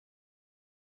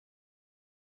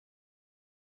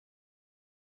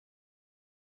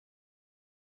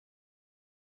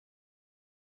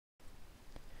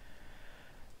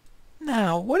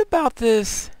Now, what about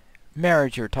this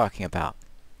marriage you're talking about?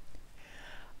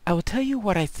 I will tell you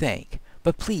what I think,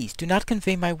 but please do not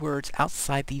convey my words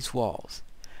outside these walls.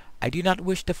 I do not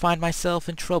wish to find myself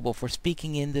in trouble for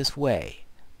speaking in this way,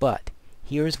 but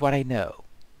here is what I know.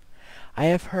 I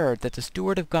have heard that the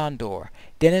steward of Gondor,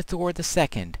 Denethor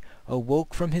II,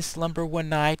 awoke from his slumber one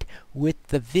night with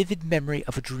the vivid memory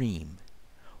of a dream.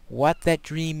 What that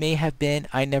dream may have been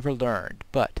I never learned,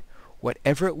 but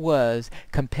whatever it was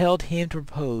compelled him to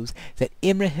propose that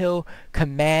Imrahil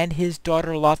command his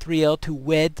daughter Lothriel to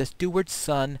wed the steward's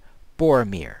son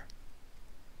Boromir.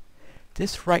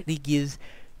 This rightly gives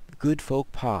good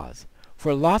folk pause,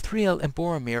 for Lothriel and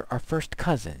Boromir are first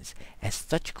cousins, and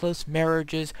such close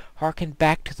marriages harken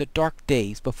back to the dark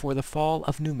days before the fall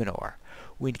of Númenor,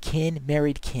 when kin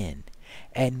married kin,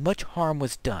 and much harm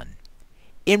was done.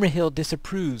 Imrahil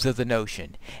disapproves of the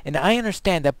notion, and I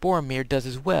understand that Boromir does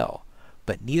as well,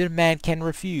 but neither man can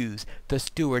refuse the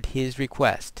steward his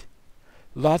request.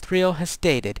 Lothriel has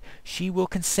stated she will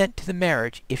consent to the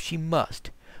marriage if she must,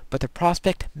 but the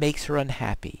prospect makes her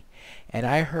unhappy, and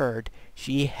I heard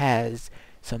she has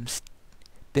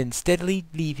been steadily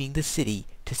leaving the city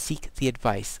to seek the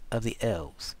advice of the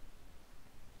elves.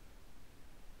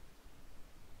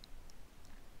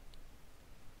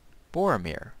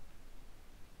 Boromir.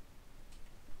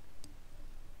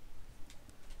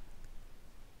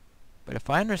 But if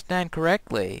I understand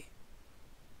correctly,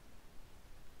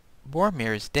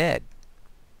 Boromir is dead.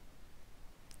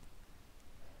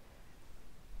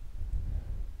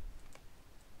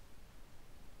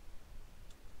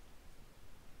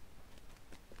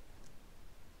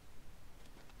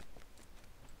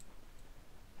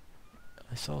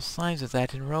 I saw signs of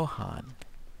that in Rohan.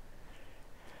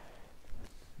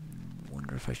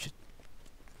 Wonder if I should...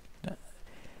 This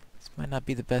might not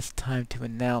be the best time to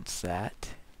announce that,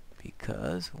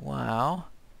 because, wow,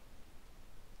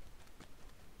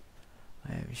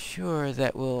 I am sure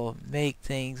that will make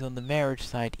things on the marriage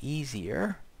side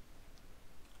easier.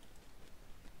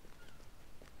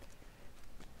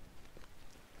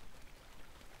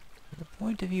 From the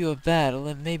point of view of battle,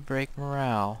 it may break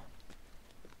morale.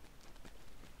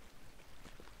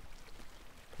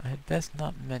 I had best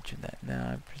not mention that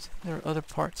now. I presume there are other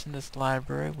parts in this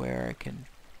library where I can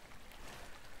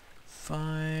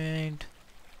find...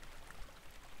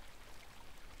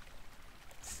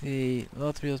 Let's see,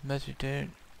 Lothriel's messenger.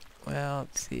 Well,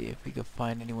 let's see if we can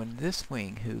find anyone in this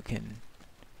wing who can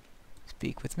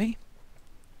speak with me.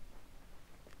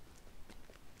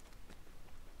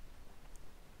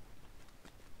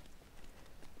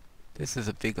 This is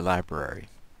a big library.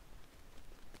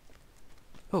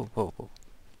 Oh, whoa, whoa.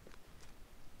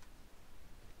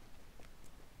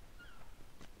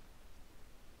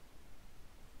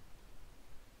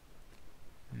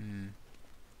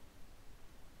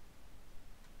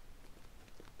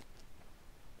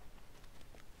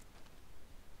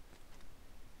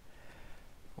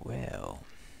 Well,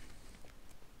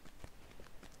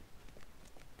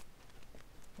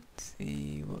 let's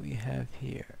see what we have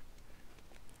here.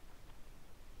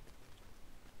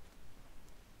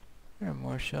 There are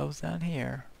more shelves down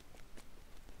here.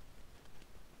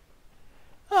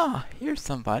 Ah, here's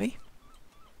somebody.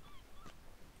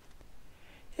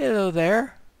 Hello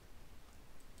there.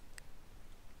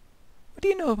 What do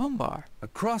you know of Umbar?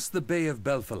 Across the Bay of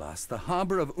Belfalas, the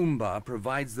harbor of Umbar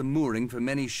provides the mooring for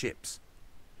many ships.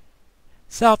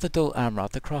 South of Dol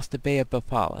Amroth, across the Bay of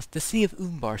Belfalas, the Sea of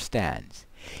Umbar stands.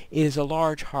 It is a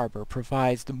large harbor,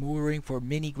 provides the mooring for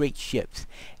many great ships,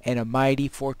 and a mighty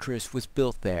fortress was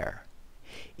built there.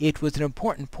 It was an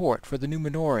important port for the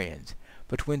Númenóreans,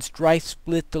 but when strife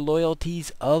split the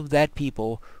loyalties of that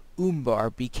people, Umbar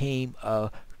became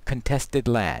a contested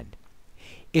land.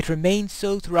 It remained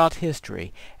so throughout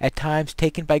history, at times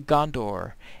taken by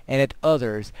Gondor, and at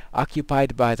others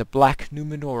occupied by the Black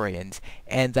Númenóreans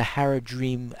and the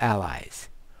Haradrim allies.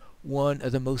 One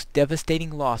of the most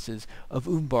devastating losses of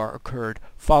Umbar occurred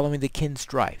following the kin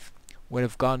strife, one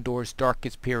of Gondor's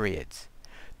darkest periods.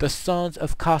 The sons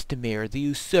of Castamir the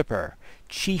usurper,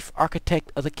 chief architect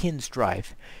of the kin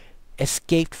strife,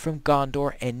 escaped from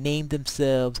Gondor and named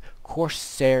themselves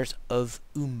Corsairs of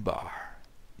Umbar.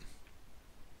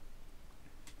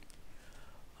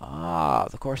 Ah,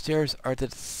 the Corsairs are the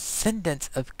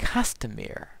descendants of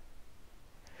Castamir.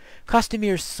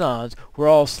 Castamir's sons were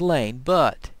all slain,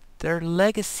 but their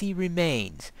legacy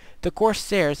remains. The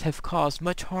Corsairs have caused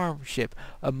much hardship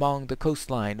along the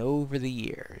coastline over the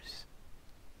years.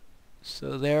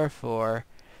 So therefore,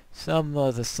 some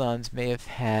of the sons may have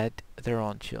had their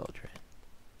own children.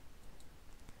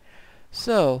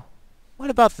 So,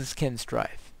 what about this kin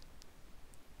strife?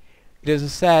 It is a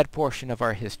sad portion of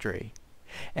our history.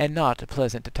 and not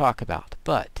pleasant to talk about,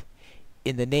 but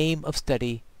in the name of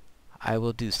study I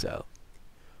will do so.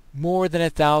 More than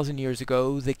 1,000 years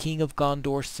ago, the king of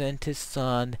Gondor sent his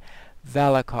son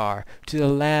Valakar to the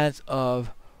lands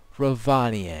of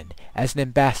Rhovanion as an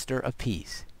ambassador of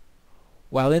peace.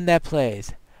 While in that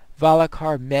place,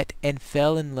 Valakar met and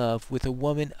fell in love with a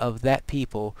woman of that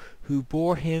people who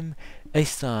bore him a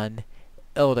son,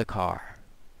 Eldakar.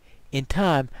 In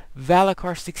time,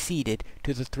 Valakar succeeded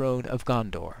to the throne of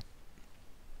Gondor.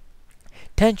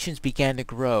 Tensions began to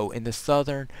grow in the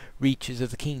southern reaches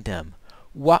of the kingdom.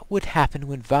 What would happen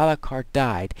when Valakar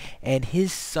died and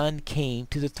his son came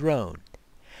to the throne?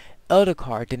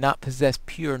 Eldakar did not possess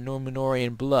pure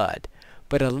Númenórean blood,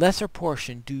 but a lesser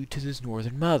portion due to his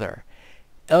northern mother.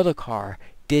 Eldakar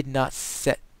did not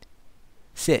sit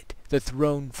the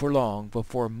throne for long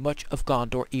before much of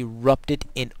Gondor erupted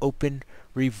in open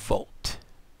revolt.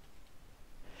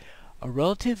 A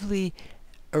relative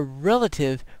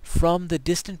from the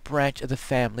distant branch of the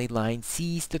family line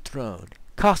seized the throne,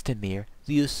 Castamir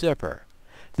the usurper.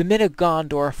 The men of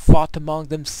Gondor fought among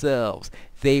themselves.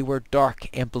 They were dark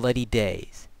and bloody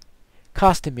days.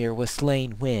 Castamir was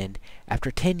slain when,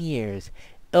 after 10 years,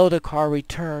 Eldakar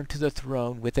returned to the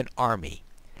throne with an army.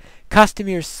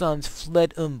 Castamir's sons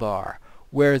fled Umbar,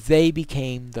 where they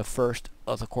became the first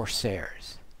of the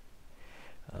Corsairs.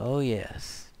 Oh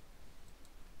yes.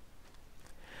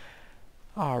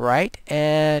 Alright,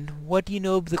 and what do you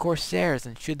know of the Corsairs,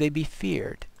 and should they be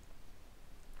feared?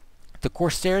 The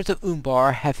Corsairs of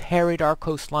Umbar have harried our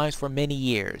coastlines for many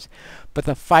years, but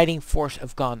the fighting force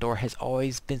of Gondor has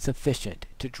always been sufficient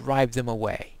to drive them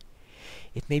away.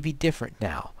 It may be different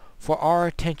now, for our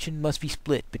attention must be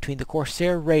split between the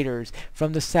Corsair raiders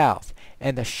from the south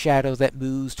and the shadow that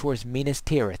moves towards Minas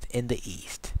Tirith in the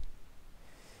east.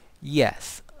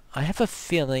 Yes, I have a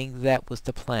feeling that was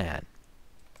the plan.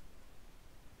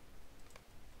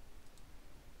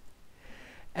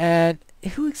 And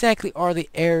who exactly are the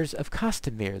heirs of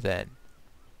Castamir, then?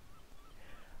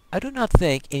 I do not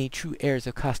think any true heirs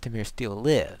of Castamir still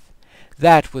live.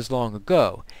 That was long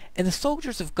ago, and the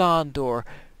soldiers of Gondor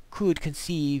could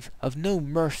conceive of no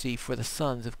mercy for the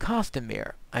sons of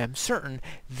Castamir. I am certain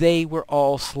they were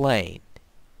all slain.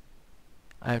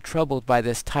 I am troubled by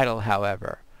this title,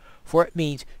 however, for it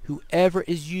means whoever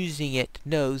is using it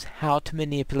knows how to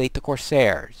manipulate the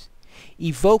Corsairs.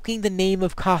 Evoking the name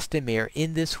of Castamir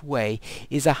in this way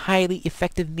is a highly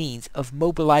effective means of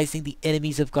mobilizing the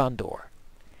enemies of Gondor.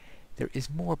 There is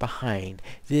more behind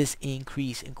this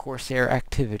increase in Corsair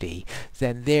activity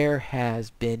than there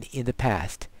has been in the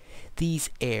past. These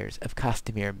heirs of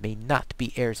Castamir may not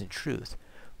be heirs in truth,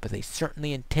 but they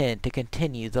certainly intend to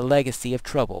continue the legacy of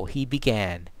trouble he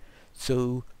began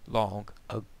so long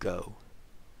ago.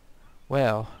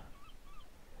 Well,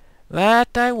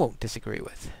 that I won't disagree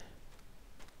with.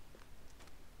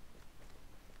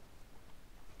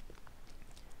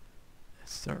 I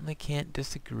certainly can't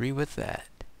disagree with that.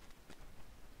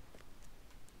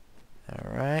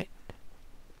 Alright.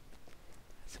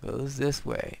 I suppose this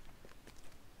way.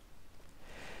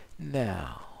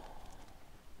 Now,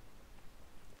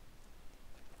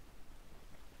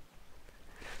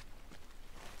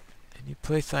 any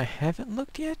place I haven't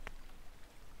looked yet?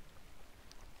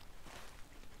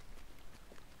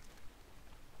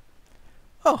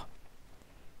 Oh,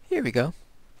 here we go.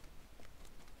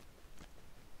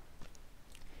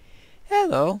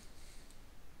 Hello.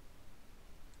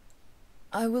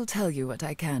 I will tell you what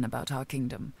I can about our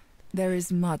kingdom. There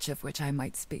is much of which I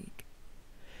might speak.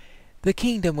 The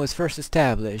kingdom was first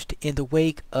established in the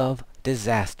wake of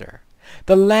disaster.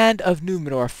 The land of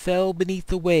Númenor fell beneath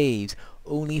the waves.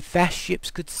 Only fast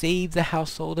ships could save the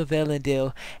household of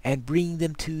Elendil and bring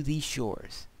them to these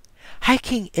shores. High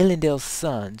King Elendil's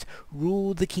sons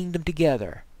ruled the kingdom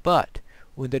together, but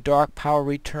when the dark power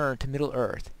returned to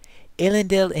Middle-earth,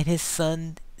 Elendil and his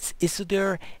sons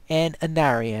Isildur and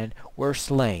Anarion were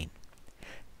slain.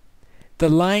 The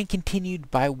line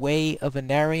continued by way of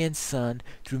Anarion's son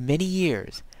through many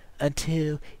years,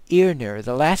 until Irnir,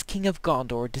 the last king of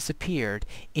Gondor, disappeared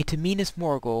into Minas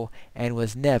Morgul and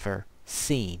was never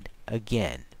seen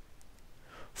again.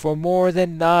 For more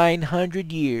than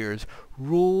 900 years,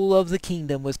 rule of the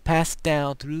kingdom was passed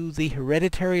down through the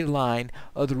hereditary line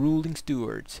of the ruling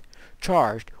stewards,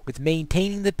 charged with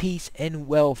maintaining the peace and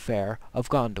welfare of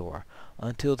Gondor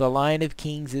until the line of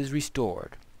kings is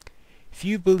restored.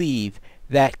 Few believe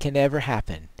that can ever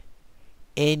happen.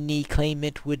 Any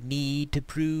claimant would need to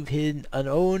prove his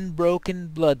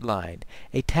unbroken bloodline,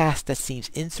 a task that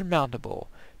seems insurmountable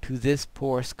to this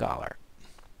poor scholar.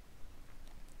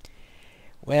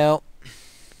 Well,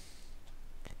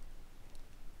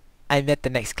 I met the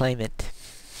next claimant.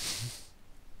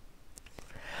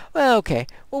 Well, okay.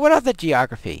 Well, what of the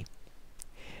geography?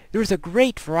 There is a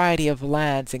great variety of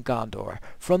lands in Gondor,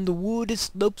 from the wooded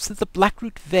slopes of the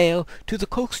Blackroot Vale to the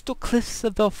coastal cliffs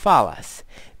of Belfalas.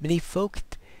 Many folk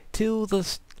till the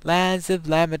lands of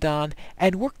Lamadon,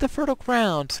 and work the fertile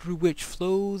ground through which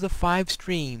flow the 5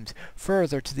 streams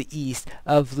further to the east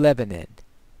of Lebanon.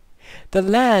 The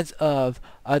lands of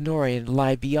Anorion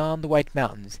lie beyond the White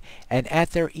Mountains, and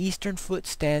at their eastern foot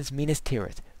stands Minas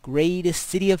Tirith, greatest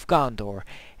city of Gondor,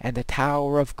 and the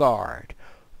Tower of Guard,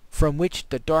 from which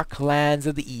the dark lands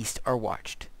of the east are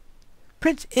watched.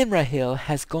 Prince Imrahil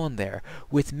has gone there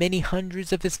with many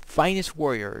hundreds of his finest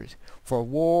warriors, for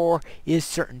war is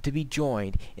certain to be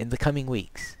joined in the coming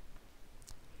weeks.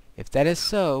 If that is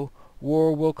so,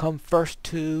 war will come first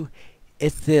to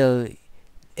Ithilien,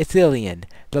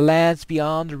 the lands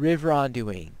beyond the river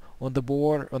Anduin, on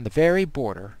the very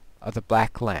border of the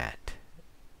Black Land.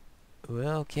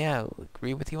 Well, yeah, I'll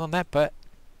agree with you on that, but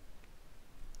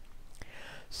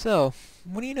so,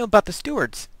 what do you know about the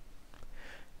stewards?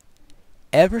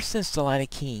 Ever since the line of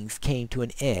kings came to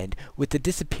an end with the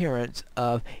disappearance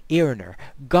of Eärnur,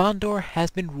 Gondor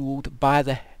has been ruled by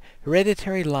the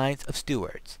hereditary lines of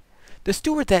stewards. The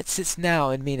steward that sits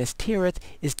now in Minas Tirith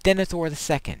is Denethor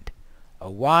II,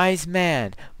 a wise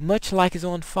man, much like his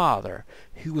own father,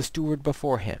 who was steward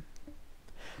before him.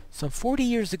 Some 40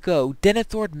 years ago,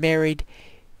 Denethor married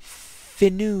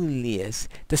Pineleaf,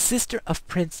 the sister of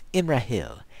Prince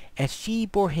Imrahil, and she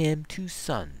bore him 2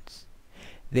 sons.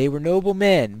 They were noble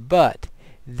men, but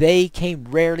they came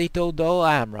rarely to Dol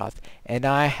Amroth, and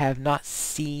I have not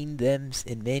seen them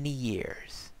in many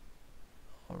years.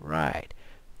 All right,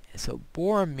 so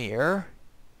Boromir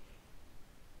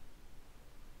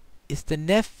is the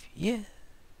nephew,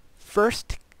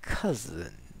 first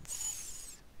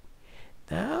cousins.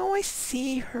 Now I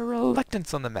see her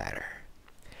reluctance on the matter.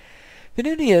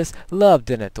 Pineleaf loved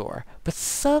Denethor, but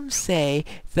some say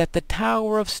that the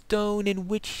tower of stone in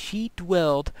which she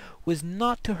dwelled was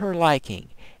not to her liking,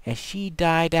 and she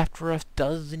died after a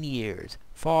dozen years,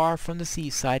 far from the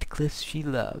seaside cliffs she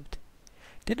loved.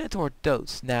 Denethor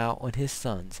dotes now on his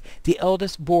sons. The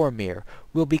eldest, Boromir,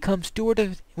 will become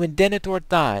steward when Denethor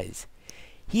dies.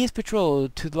 He is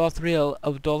betrothed to Lothriel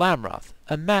of Dol Amroth,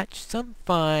 a match some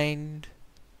find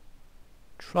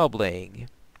troubling.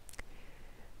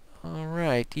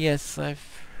 Alright, yes,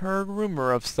 I've heard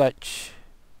rumor of such.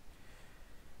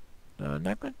 No, I'm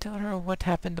not going to tell her what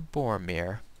happened to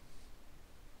Boromir.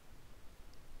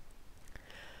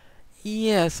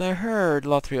 Yes, I heard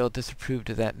Lothriel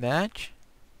disapproved of that match.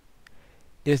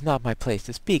 It is not my place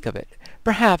to speak of it.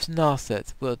 Perhaps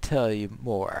Noseth will tell you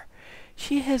more.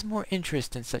 She has more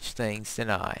interest in such things than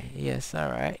I. Yes,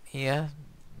 alright, yeah.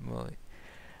 Well,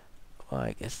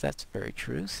 I guess that's very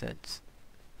true, since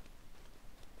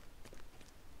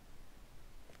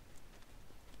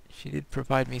she did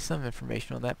provide me some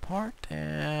information on that part.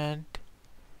 And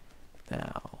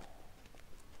now,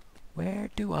 where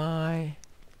do I...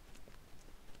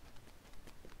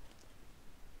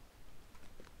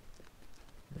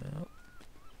 No.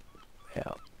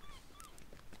 Well,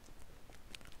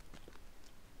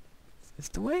 is this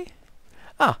the way?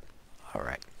 Ah,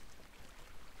 alright.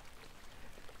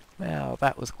 Well,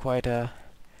 that was quite a...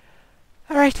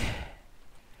 Alright.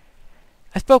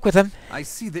 I spoke with him. I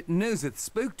see that Noseth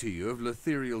spoke to you of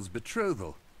Lothiriel's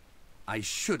betrothal. I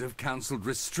should have counseled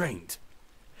restraint.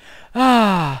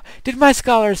 Ah, did my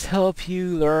scholars help you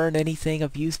learn anything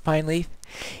of use, Pineleaf?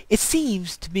 It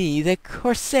seems to me that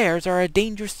corsairs are a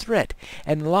dangerous threat,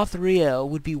 and Lothriel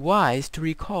would be wise to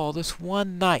recall the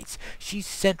swan knights she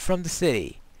sent from the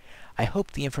city. I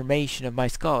hope the information of my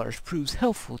scholars proves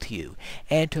helpful to you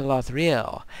and to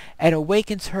Lothriel, and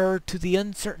awakens her to the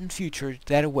uncertain future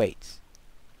that awaits.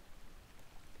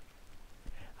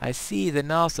 I see that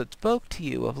Noseth spoke to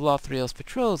you of Lothriel's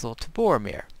betrothal to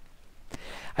Boromir.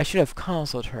 I should have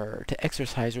counseled her to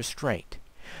exercise restraint.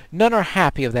 None are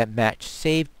happy of that match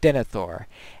save Denethor,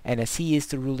 and as he is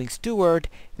the ruling steward,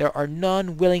 there are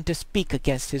none willing to speak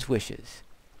against his wishes.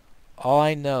 All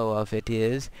I know of it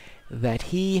is that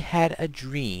he had a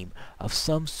dream of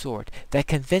some sort that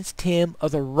convinced him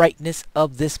of the rightness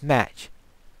of this match,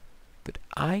 but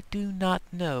I do not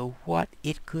know what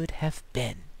it could have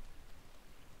been.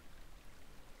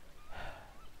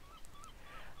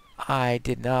 I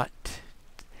did not...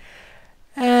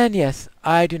 And yes,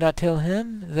 I do not tell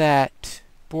him that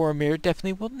Boromir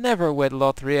definitely will never wed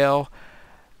Lothriel.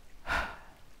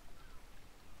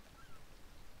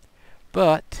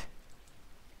 But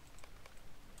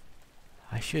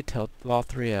I should tell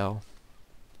Lothriel.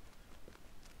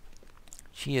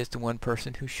 She is the one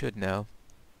person who should know.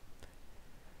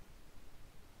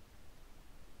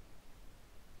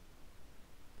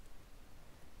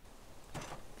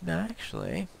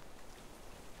 Actually,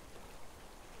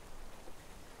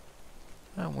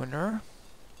 I wonder.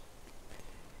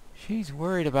 She's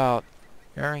worried about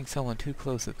marrying someone too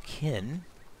close of kin.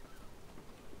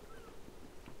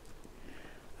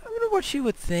 I wonder what she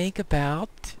would think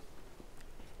about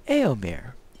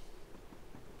Eomer,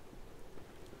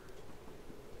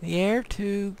 the heir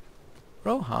to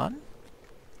Rohan.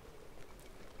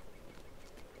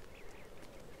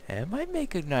 That might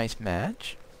make a nice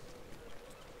match.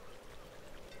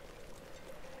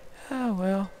 Oh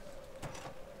well.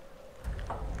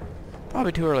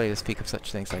 Probably too early to speak of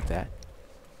such things like that.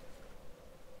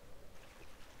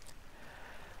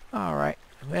 Alright,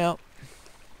 well.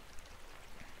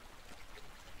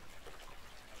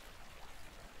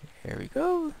 Here we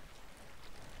go.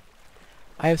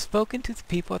 I have spoken to the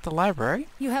people at the library.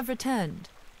 You have returned.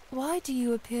 Why do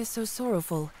you appear so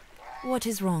sorrowful? What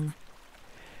is wrong?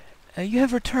 You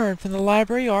have returned from the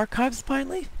library archives,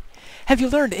 Pineleaf? Have you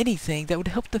learned anything that would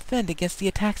help defend against the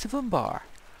attacks of Umbar?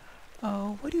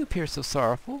 Oh, why do you appear so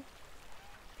sorrowful?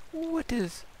 What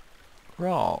is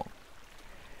wrong?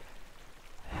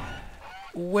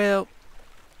 Well,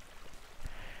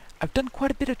 I've done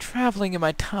quite a bit of traveling in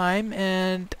my time,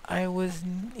 and I was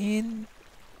in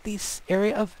this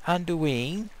area of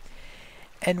Anduin,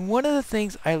 and one of the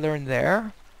things I learned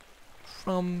there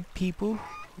from people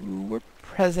who were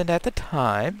present at the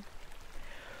time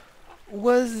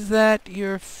was that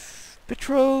your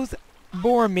betrothed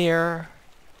Boromir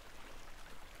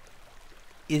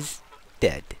is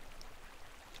dead.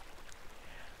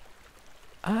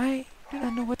 I do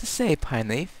not know what to say,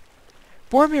 Pineleaf.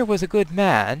 Boromir was a good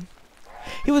man.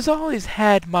 He was always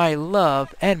had my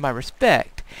love and my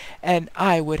respect, and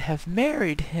I would have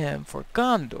married him for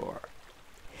Gondor.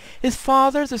 His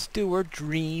father, the steward,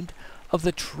 dreamed of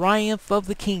the triumph of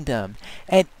the kingdom,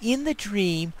 and in the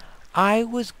dream I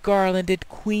was garlanded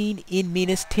queen in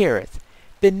Minas Tirith,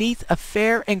 beneath a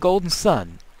fair and golden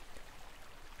sun.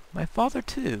 My father,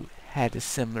 too, had a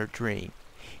similar dream.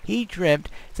 He dreamt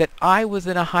that I was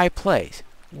in a high place,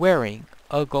 wearing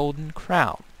a golden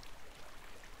crown.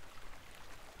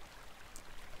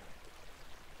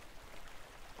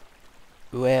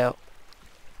 Well,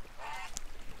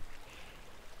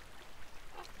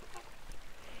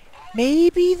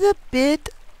 maybe the bit...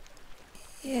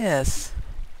 Yes.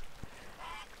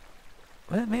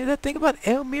 Well, maybe that thing about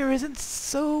Eomer isn't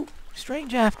so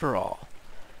strange after all.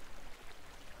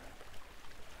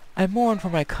 I mourn for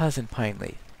my cousin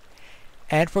Pineleaf,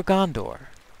 and for Gondor.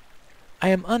 I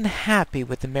am unhappy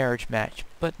with the marriage match,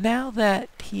 but now that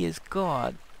he is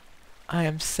gone, I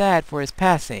am sad for his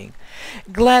passing,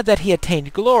 glad that he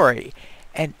attained glory,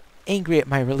 and angry at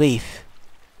my relief.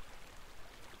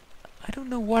 I don't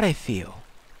know what I feel.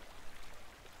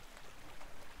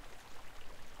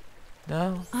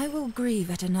 No? I will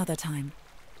grieve at another time.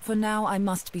 For now I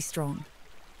must be strong.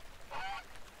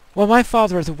 While my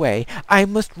father is away, I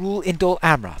must rule in Dol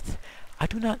Amroth. I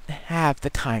do not have the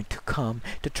time to come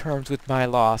to terms with my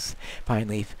loss,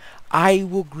 Pineleaf. I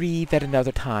will grieve at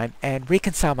another time and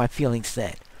reconcile my feelings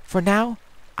then. For now,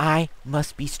 I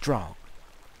must be strong.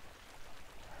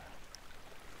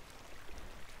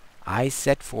 I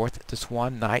set forth the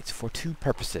Swan Knights for two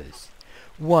purposes.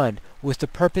 One was the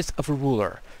purpose of a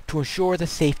ruler, to ensure the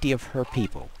safety of her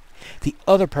people. The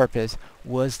other purpose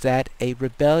was that a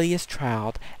rebellious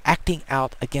child acting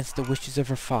out against the wishes of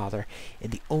her father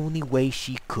in the only way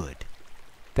she could.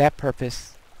 That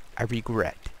purpose I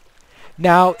regret.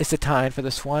 Now is the time for the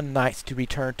Swan Knights to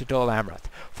return to Dol Amroth,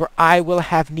 for I will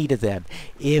have need of them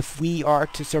if we are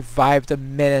to survive the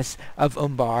menace of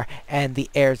Umbar and the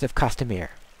heirs of Castamir.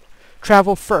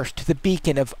 Travel first to the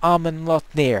beacon of Amon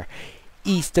Lothnir,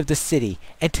 east of the city,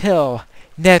 and tell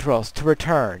Nedros to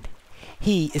return.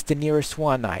 He is the nearest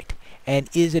Swan Knight, and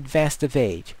is advanced of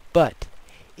age, but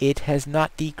it has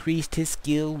not decreased his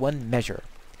skill one measure.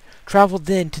 Travel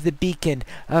then to the beacon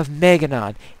of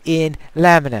Meganon in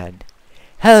Lamadan.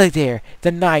 Heligdir,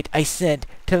 the knight I sent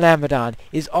to Lamadan,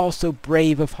 is also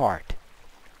brave of heart.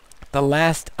 The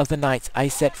last of the knights I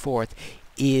set forth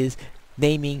is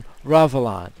naming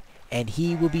Ravalon, and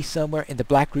he will be somewhere in the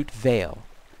Blackroot Vale.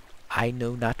 I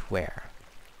know not where.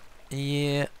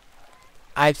 Yeah,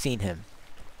 I've seen him.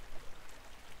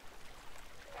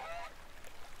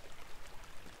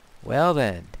 Well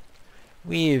then,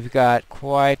 we've got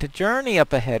quite a journey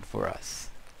up ahead for us.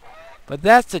 But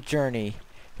that's a journey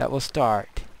that will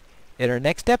start in our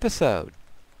next episode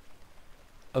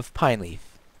of Pineleaf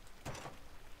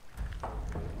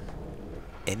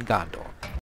in Gondor.